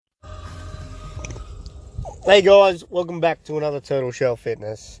Hey guys, welcome back to another Turtle Shell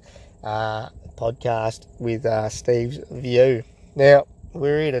Fitness podcast with Steve's View. Now,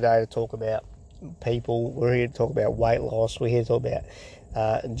 we're here today to talk about people, we're here to talk about weight loss, we're here to talk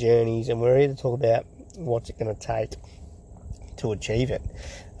about journeys, and we're here to talk about what's it going to take to achieve it.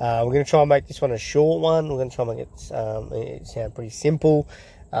 We're going to try and make this one a short one. We're going to try and make it sound pretty simple,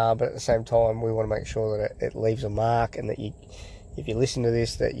 but at the same time, we want to make sure that it leaves a mark, and that if you listen to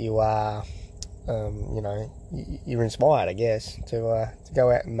this, that you are you're inspired, I guess, to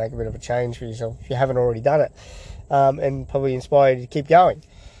go out and make a bit of a change for yourself if you haven't already done it, and probably inspire you to keep going.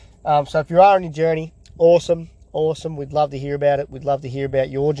 So if you are on your journey, awesome. We'd love to hear about it. We'd love to hear about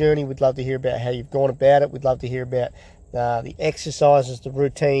your journey. We'd love to hear about how you've gone about it. We'd love to hear about the exercises, the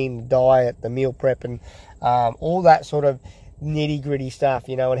routine, the diet, the meal prep, and all that sort of nitty-gritty stuff,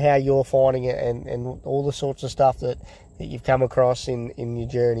 and how you're finding it, and all the sorts of stuff that you've come across in your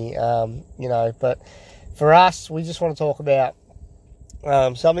journey, but for us, we just want to talk about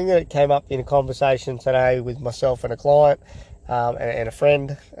something that came up in a conversation today with myself and a client, and a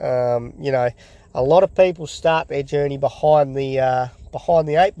friend. A lot of people start their journey behind the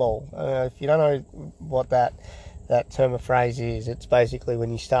 8 ball. If you don't know what that term of phrase is, it's basically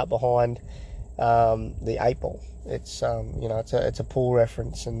when you start behind the 8 ball. It's it's a pool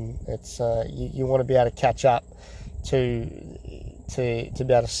reference, and it's you want to be able to catch up to be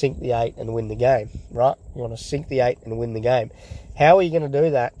able to sink the 8 and win the game, right? You want to sink the 8 and win the game. How are you going to do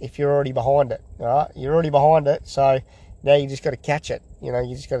that if you're already behind it? All right, you're already behind it, so now you just got to catch it. You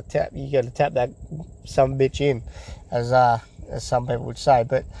just got to tap that some bitch in, as some people would say.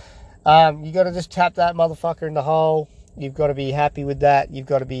 But you got to just tap that motherfucker in the hole. You've got to be happy with that. You've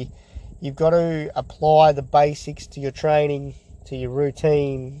got to apply the basics to your training, to your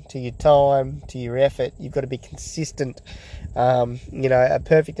routine, to your time, to your effort. You've got to be consistent. A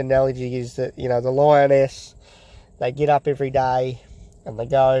perfect analogy is that, the lioness, they get up every day and they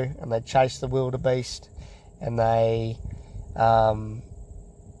go and they chase the wildebeest, and they've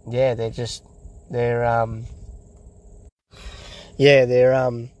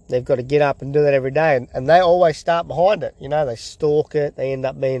got to get up and do that every day, and they always start behind it. They stalk it, they end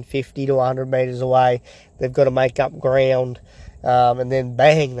up being 50 to 100 metres away. They've got to make up ground, and then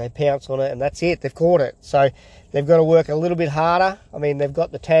bang, they pounce on it, and that's it, they've caught it. So they've got to work a little bit harder. I mean, they've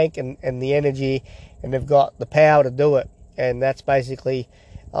got the tank and the energy, and they've got the power to do it, and that's basically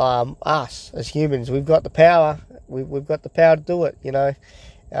us as humans. We've got the power. We've got the power to do it.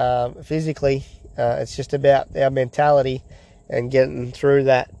 Physically, it's just about our mentality and getting through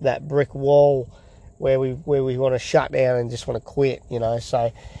that brick wall where we want to shut down and just want to quit.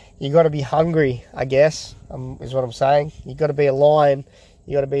 So you got to be hungry, I guess, is what I'm saying. You got to be a lion.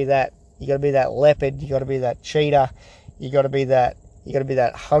 You got to be that. You got to be that leopard. You got to be that cheetah. You got to be that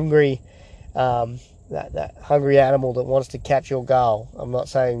hungry. That hungry animal that wants to catch your goal. I'm not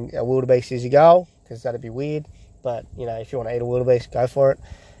saying a wildebeest is your goal, because that'd be weird. But, if you want to eat a wildebeest, go for it.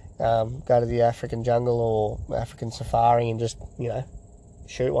 Go to the African jungle or African safari and just,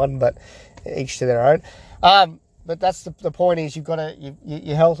 shoot one. But each to their own. But that's the point is, you've got to,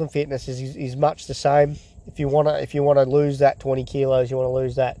 your health and fitness is much the same. If you want to lose that 20 kilos, you want to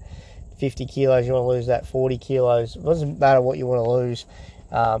lose that 50 kilos, you want to lose that 40 kilos. It doesn't matter what you want to lose.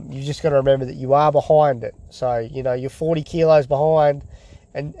 You've just got to remember that you are behind it. So, you're 40 kilos behind,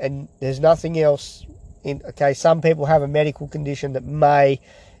 and there's nothing else. Okay, some people have a medical condition that may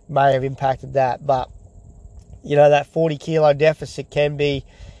have impacted that, but, that 40 kilo deficit can be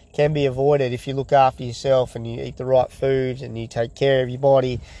avoided if you look after yourself and you eat the right foods and you take care of your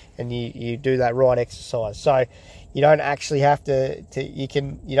body and you do that right exercise. So you don't actually have to,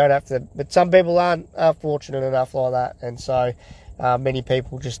 but some people aren't fortunate enough like that, and so many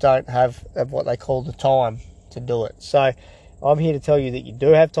people just don't have what they call the time to do it. So I'm here to tell you that you do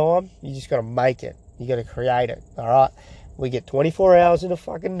have time. You just got to make it. You got to create it. All right. We get 24 hours in a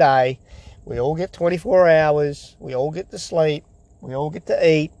fucking day. We all get 24 hours. We all get to sleep. We all get to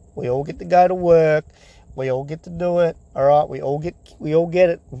eat. We all get to go to work. We all get to do it. All right. We all get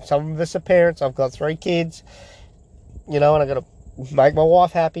it. Some of us are parents. I've got 3 kids. And I got to make my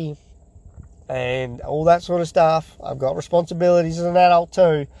wife happy and all that sort of stuff. I've got responsibilities as an adult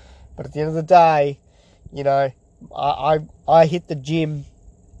too. But at the end of the day, I hit the gym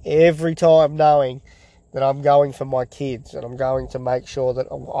every time knowing that I'm going for my kids, and I'm going to make sure that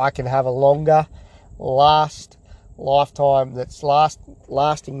I can have a longer lifetime that's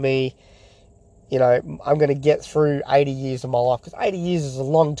lasting me. I'm going to get through 80 years of my life, because 80 years is a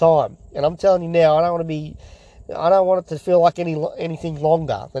long time. And I'm telling you now, I don't want it to feel like anything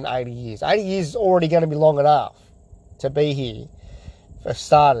longer than 80 years. 80 years is already going to be long enough to be here, for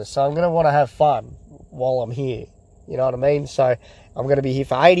starters. So I'm going to want to have fun. while I'm here. You know what I mean? So I'm going to be here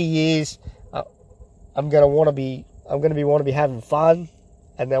for 80 years. I'm going to want to be having fun,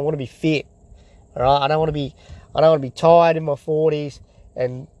 and I want to be fit. All right, I don't want to be tired in my 40s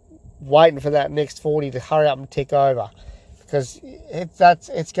and waiting for that next 40 to hurry up and tick over, because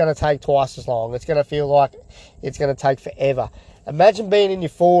it's going to take twice as long. It's going to feel like it's going to take forever. Imagine being in your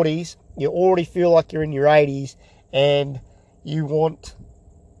 40s, you already feel like you're in your 80s, and you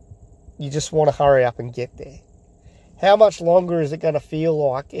just want to hurry up and get there. How much longer is it going to feel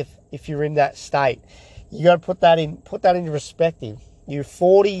like if you're in that state? You got to put that into perspective. You're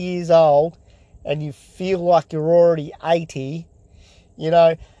 40 years old and you feel like you're already 80. You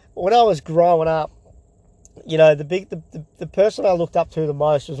know, when I was growing up, you know, the person I looked up to the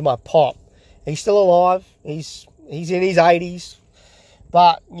most was my pop. He's still alive. He's in his 80s.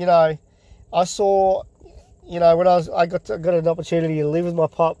 But, you know, I saw, you know, when I got an opportunity to live with my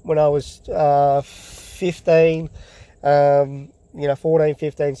pop when I was 15, you know, 14,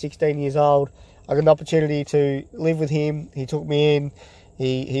 15, 16 years old. I got an opportunity to live with him. He took me in.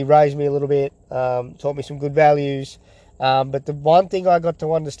 He raised me a little bit, taught me some good values. But the one thing I got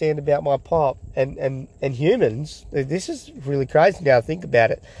to understand about my pop and humans, this is really crazy now to think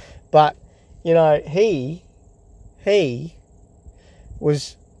about it. But, you know, he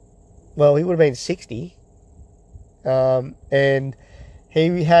was, well, he would have been 60. And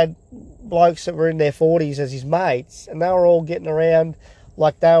he had blokes that were in their 40s as his mates, and they were all getting around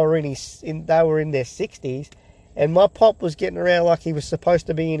like they were in their 60s, and my pop was getting around like he was supposed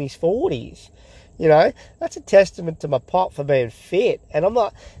to be in his 40s. You know, that's a testament to my pop for being fit. And I'm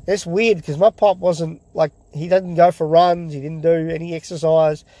not, that's weird because my pop wasn't like, he didn't go for runs, he didn't do any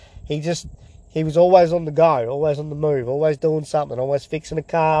exercise. He was always on the go, always on the move, always doing something, always fixing a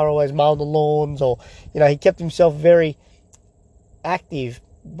car, always mowing the lawns, or, you know, he kept himself very active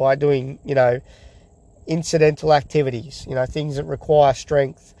by doing, you know, incidental activities, you know, things that require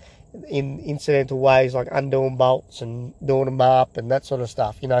strength in incidental ways, like undoing bolts and doing them up and that sort of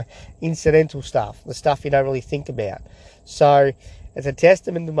stuff, you know, incidental stuff, the stuff you don't really think about. So it's a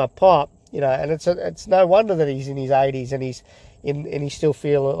testament to my pop, you know, and it's no wonder that he's in his 80s and he's still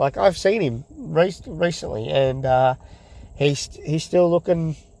feeling like, I've seen him recently, and he's still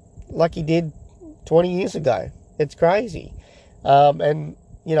looking like he did 20 years ago. It's crazy. And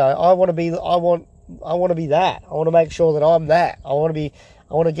you know, I want to be that. I want to make sure that I'm that. I want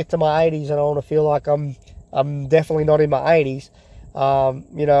to get to my 80s and I want to feel like I'm definitely not in my 80s.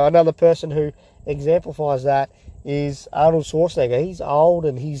 You know, another person who exemplifies that is Arnold Schwarzenegger. He's old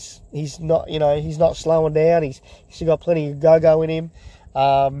and he's not, you know, he's not slowing down. He's still got plenty of go in him.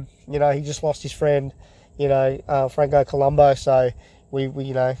 You know, he just lost his friend, you know, Franco Columbu. So we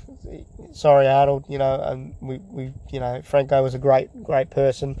you know, sorry Arnold, you know, we you know, Franco was a great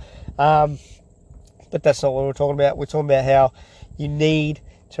person. But that's not what we're talking about. We're talking about how you need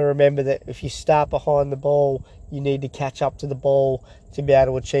to remember that if you start behind the ball, you need to catch up to the ball to be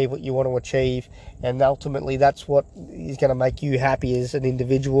able to achieve what you want to achieve. And ultimately, that's what is going to make you happy as an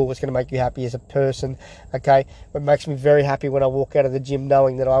individual. It's going to make you happy as a person, okay? It makes me very happy when I walk out of the gym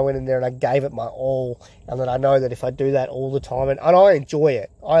knowing that I went in there and I gave it my all, and that I know that if I do that all the time, and I enjoy it.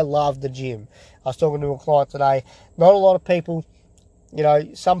 I love the gym. I was talking to a client today. Not a lot of people, you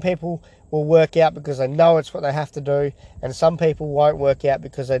know, some people will work out because they know it's what they have to do, and some people won't work out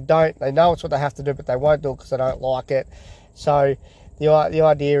because they don't. They know it's what they have to do, but they won't do it because they don't like it. So the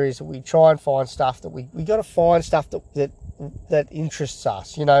idea is that we try and find stuff that we got to find stuff that interests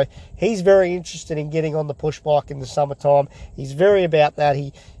us. You know, he's very interested in getting on the push bike in the summertime. He's very about that.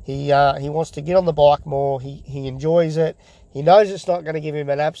 He wants to get on the bike more. He enjoys it. He knows it's not going to give him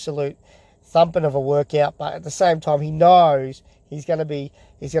an absolute thumping of a workout, but at the same time, he knows he's going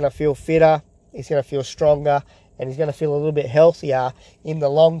to feel fitter, he's going to feel stronger, and he's going to feel a little bit healthier in the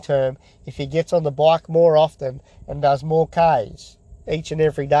long term if he gets on the bike more often and does more Ks each and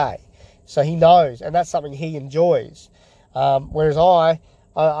every day. So he knows, and that's something he enjoys. Whereas I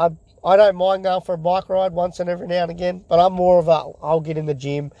don't mind going for a bike ride once and every now and again, but I'm more of I'll get in the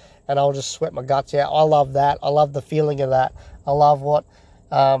gym and I'll just sweat my guts out. I love that. I love the feeling of that. I love what,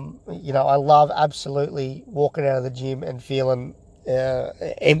 you know, I love absolutely walking out of the gym and feeling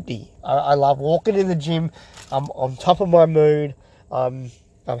empty. I love walking in the gym. I'm on top of my mood.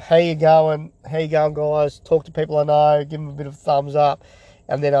 How you going, guys? Talk to people I know, give them a bit of a thumbs up,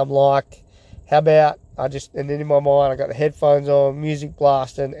 and then I'm like, how about and then in my mind I got the headphones on, music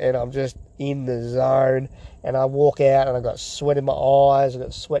blasting, and I'm just in the zone. And I walk out and I got sweat in my eyes, I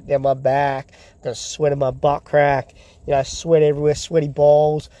got sweat down my back, I got sweat in my butt crack, you know, sweat everywhere, sweaty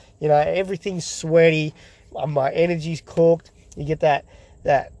balls, you know, everything's sweaty. My energy's cooked. You get that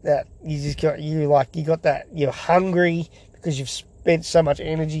that you got that, you're hungry because you've spent so much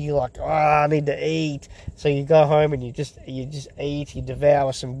energy. You're like, I need to eat. So you go home and you just eat, you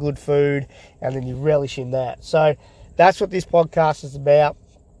devour some good food, and then you relish in that. So that's what this podcast is about.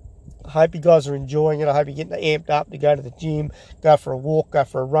 I hope you guys are enjoying it. I hope you're getting amped up to go to the gym, go for a walk, go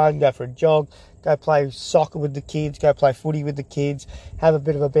for a run, go for a jog, go play soccer with the kids, go play footy with the kids, have a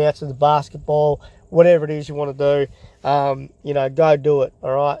bit of a bounce of the basketball, whatever it is you want to do. Go do it,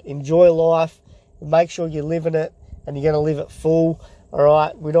 all right? Enjoy life. Make sure you're living it, and you're going to live it full, all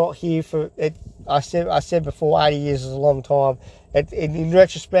right? We're not here for it. I said before, 80 years is a long time. In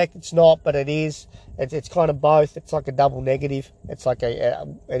retrospect, it's not, but it is. It's kind of both. It's like a double negative. It's like it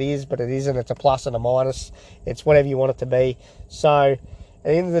is, but it isn't. It's a plus and a minus. It's whatever you want it to be. So, at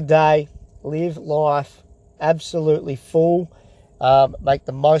the end of the day, live life absolutely full. Make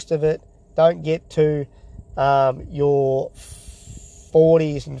the most of it. Don't get to your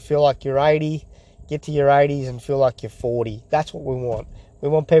 40s and feel like you're 80. Get to your 80s and feel like you're 40. That's what we want. We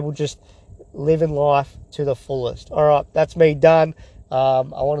want people just living life to the fullest. All right, that's me done. I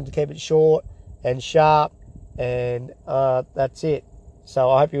wanted to keep it short and sharp, and that's it.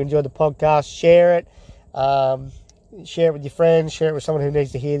 So I hope you enjoyed the podcast. Share it. Share it with your friends. Share it with someone who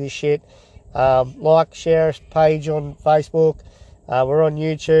needs to hear this shit. Share our page on Facebook. We're on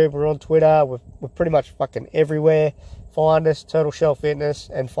YouTube. We're on Twitter. We're pretty much fucking everywhere. Find us, Turtle Shell Fitness,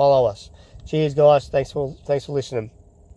 and follow us. Cheers, guys. Thanks for listening.